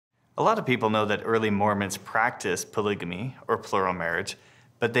A lot of people know that early Mormons practiced polygamy or plural marriage,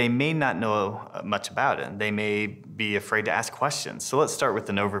 but they may not know much about it. They may be afraid to ask questions. So let's start with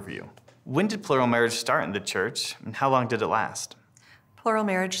an overview. When did plural marriage start in the church, and how long did it last? Plural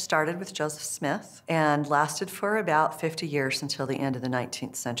marriage started with Joseph Smith and lasted for about 50 years until the end of the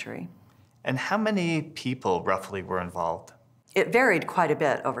 19th century. And how many people roughly were involved? It varied quite a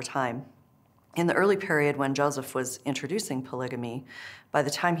bit over time. In the early period when Joseph was introducing polygamy, by the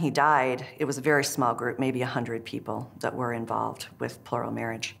time he died, it was a very small group, maybe 100 people that were involved with plural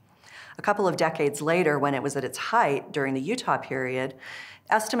marriage. A couple of decades later, when it was at its height during the Utah period,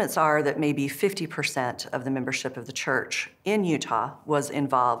 estimates are that maybe 50% of the membership of the church in Utah was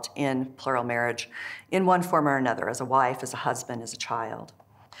involved in plural marriage in one form or another, as a wife, as a husband, as a child.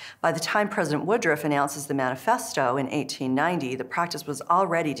 By the time President Woodruff announces the manifesto in 1890, the practice was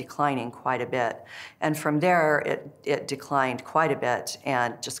already declining quite a bit. And from there, it declined quite a bit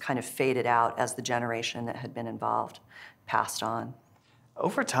and just kind of faded out as the generation that had been involved passed on.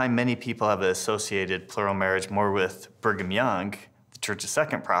 Over time, many people have associated plural marriage more with Brigham Young, the church's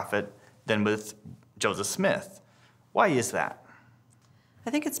second prophet, than with Joseph Smith. Why is that? I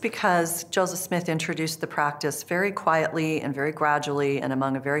think it's because Joseph Smith introduced the practice very quietly and very gradually and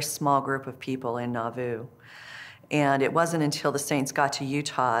among a very small group of people in Nauvoo. And it wasn't until the saints got to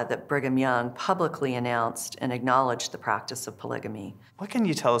Utah that Brigham Young publicly announced and acknowledged the practice of polygamy. What can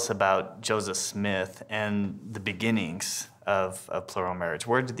you tell us about Joseph Smith and the beginnings of plural marriage?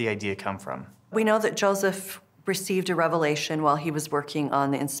 Where did the idea come from? We know that Joseph received a revelation while he was working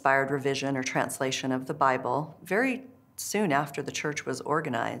on the inspired revision or translation of the Bible, very soon after the church was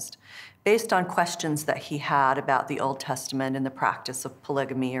organized, based on questions that he had about the Old Testament and the practice of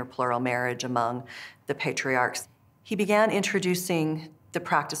polygamy or plural marriage among the patriarchs. He began introducing the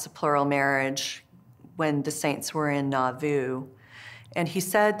practice of plural marriage when the saints were in Nauvoo, and he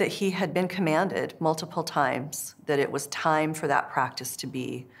said that he had been commanded multiple times that it was time for that practice to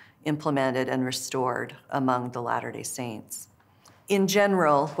be implemented and restored among the Latter-day Saints. In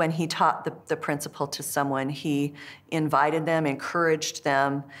general, when he taught the principle to someone, he invited them, encouraged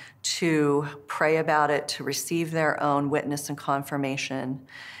them to pray about it, to receive their own witness and confirmation.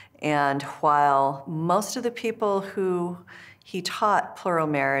 And while most of the people who he taught plural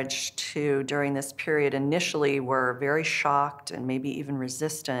marriage to during this period initially were very shocked and maybe even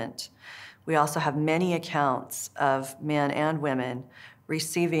resistant, we also have many accounts of men and women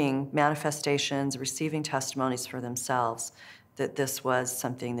receiving manifestations, receiving testimonies for themselves that this was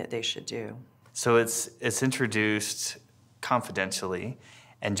something that they should do. So it's introduced confidentially,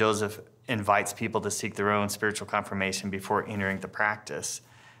 and Joseph invites people to seek their own spiritual confirmation before entering the practice.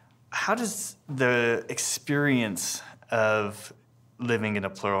 How does the experience of living in a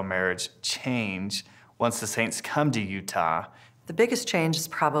plural marriage change once the saints come to Utah? The biggest change is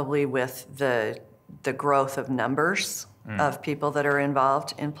probably with the growth of numbers of people that are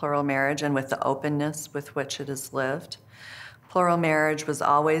involved in plural marriage and with the openness with which it is lived. Plural marriage was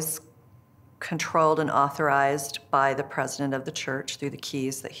always controlled and authorized by the president of the church through the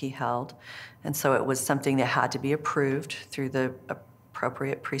keys that he held. And so it was something that had to be approved through the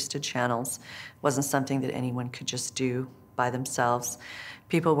appropriate priesthood channels. It wasn't something that anyone could just do by themselves.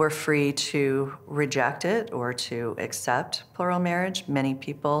 People were free to reject it or to accept plural marriage. Many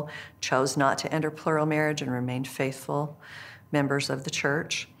people chose not to enter plural marriage and remained faithful members of the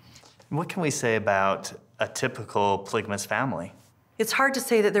church. What can we say about a typical polygamous family? It's hard to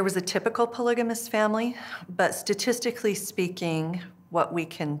say that there was a typical polygamous family, but statistically speaking, what we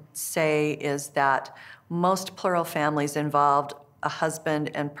can say is that most plural families involved a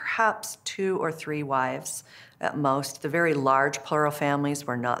husband and perhaps 2 or 3 wives at most. The very large plural families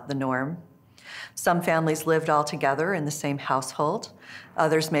were not the norm. Some families lived all together in the same household.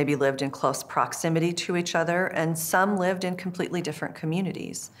 Others maybe lived in close proximity to each other, and some lived in completely different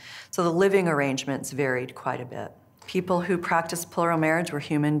communities. So the living arrangements varied quite a bit. People who practiced plural marriage were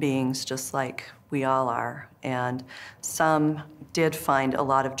human beings just like we all are, and some did find a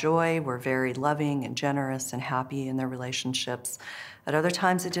lot of joy, were very loving and generous and happy in their relationships. At other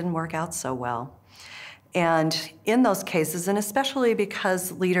times, it didn't work out so well. And in those cases, and especially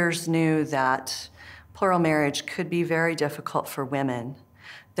because leaders knew that plural marriage could be very difficult for women,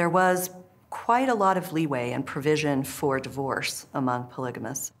 there was quite a lot of leeway and provision for divorce among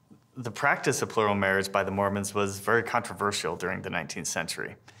polygamists. The practice of plural marriage by the Mormons was very controversial during the 19th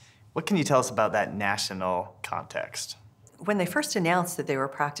century. What can you tell us about that national context? When they first announced that they were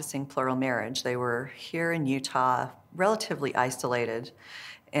practicing plural marriage, they were here in Utah, relatively isolated.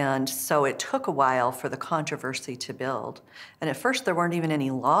 And so it took a while for the controversy to build. And at first, there weren't even any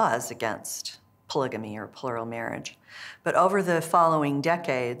laws against polygamy or plural marriage. But over the following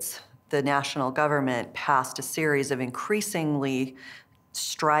decades, the national government passed a series of increasingly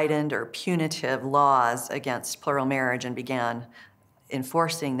strident or punitive laws against plural marriage and began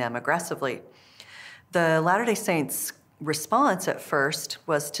enforcing them aggressively. The Latter-day Saints' response at first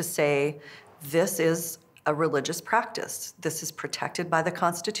was to say, this is a religious practice. This is protected by the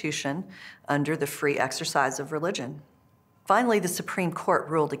Constitution under the free exercise of religion. Finally, the Supreme Court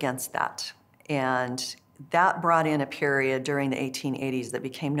ruled against that, and that brought in a period during the 1880s that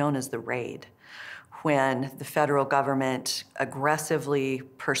became known as the Raid, when the federal government aggressively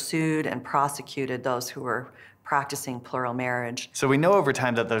pursued and prosecuted those who were practicing plural marriage. So we know over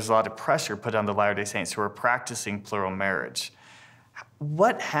time that there's a lot of pressure put on the Latter-day Saints who are practicing plural marriage.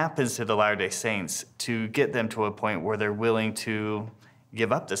 What happens to the Latter-day Saints to get them to a point where they're willing to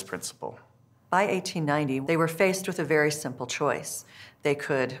give up this principle? By 1890, they were faced with a very simple choice. They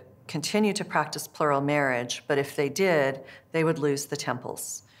could continue to practice plural marriage, but if they did, they would lose the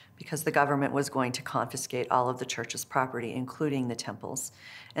temples, because the government was going to confiscate all of the church's property, including the temples,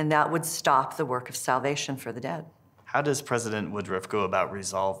 and that would stop the work of salvation for the dead. How does President Woodruff go about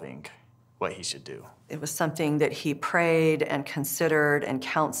resolving what he should do? It was something that he prayed and considered and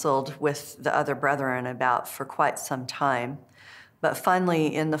counseled with the other brethren about for quite some time. But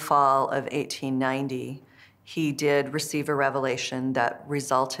finally, in the fall of 1890, he did receive a revelation that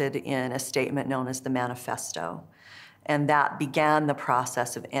resulted in a statement known as the Manifesto. And that began the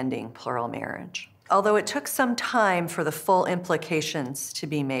process of ending plural marriage, although it took some time for the full implications to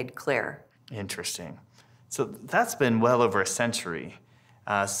be made clear. Interesting. So that's been well over a century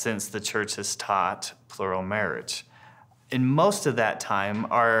since the church has taught plural marriage. In most of that time,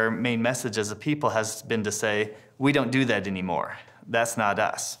 our main message as a people has been to say, we don't do that anymore. That's not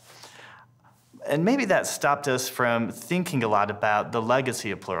us. And maybe that stopped us from thinking a lot about the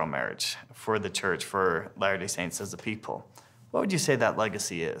legacy of plural marriage for the church, for Latter-day Saints as a people. What would you say that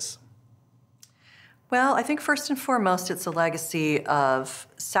legacy is? Well, I think first and foremost, it's a legacy of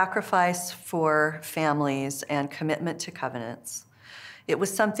sacrifice for families and commitment to covenants. It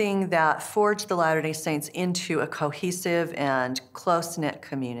was something that forged the Latter-day Saints into a cohesive and close-knit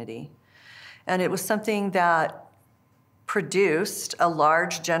community. And it was something that produced a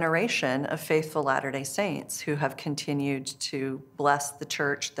large generation of faithful Latter-day Saints who have continued to bless the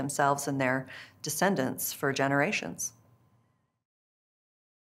church themselves and their descendants for generations.